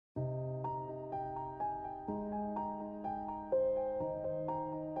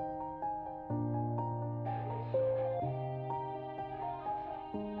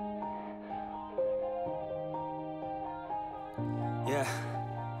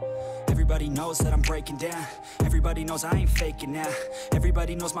Everybody knows that I'm breaking down. Everybody knows I ain't faking now.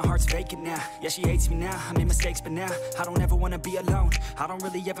 Everybody knows my heart's vacant now. Yeah, she hates me now, I made mistakes, but now I don't ever wanna be alone. I don't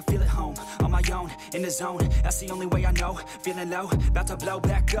really ever feel at home. On my own, in the zone, that's the only way I know. Feeling low, about to blow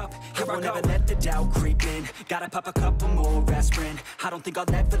back up. Here I won't ever let the doubt creep in. Gotta pop a couple more aspirin. I don't think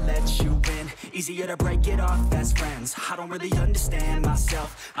I'll ever let you in. Easier to break it off as friends. I don't really understand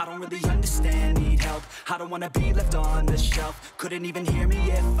myself. I don't really understand, need help. I don't wanna be left on the shelf. Couldn't even hear me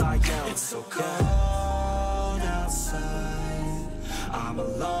if I yelled. It's so cold outside, I'm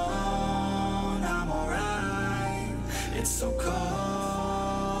alone, I'm alright. It's so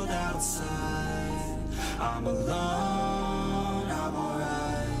cold outside, I'm alone, I'm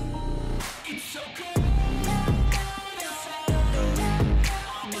alright. It's so cold.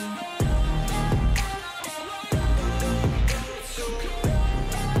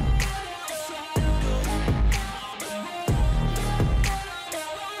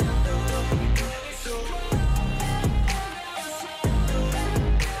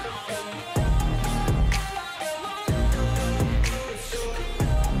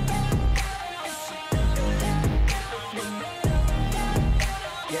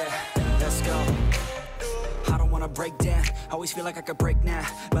 Break down, always feel like I could break now,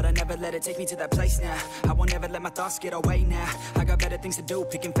 but I never let it take me to that place now. I won't ever let my thoughts get away now. I got better things to do,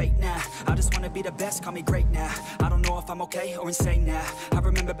 picking fate now. I just wanna be the best, call me great now. I don't know if I'm okay or insane now. I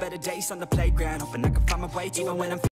remember better days on the playground, hoping I can find my way even when I'm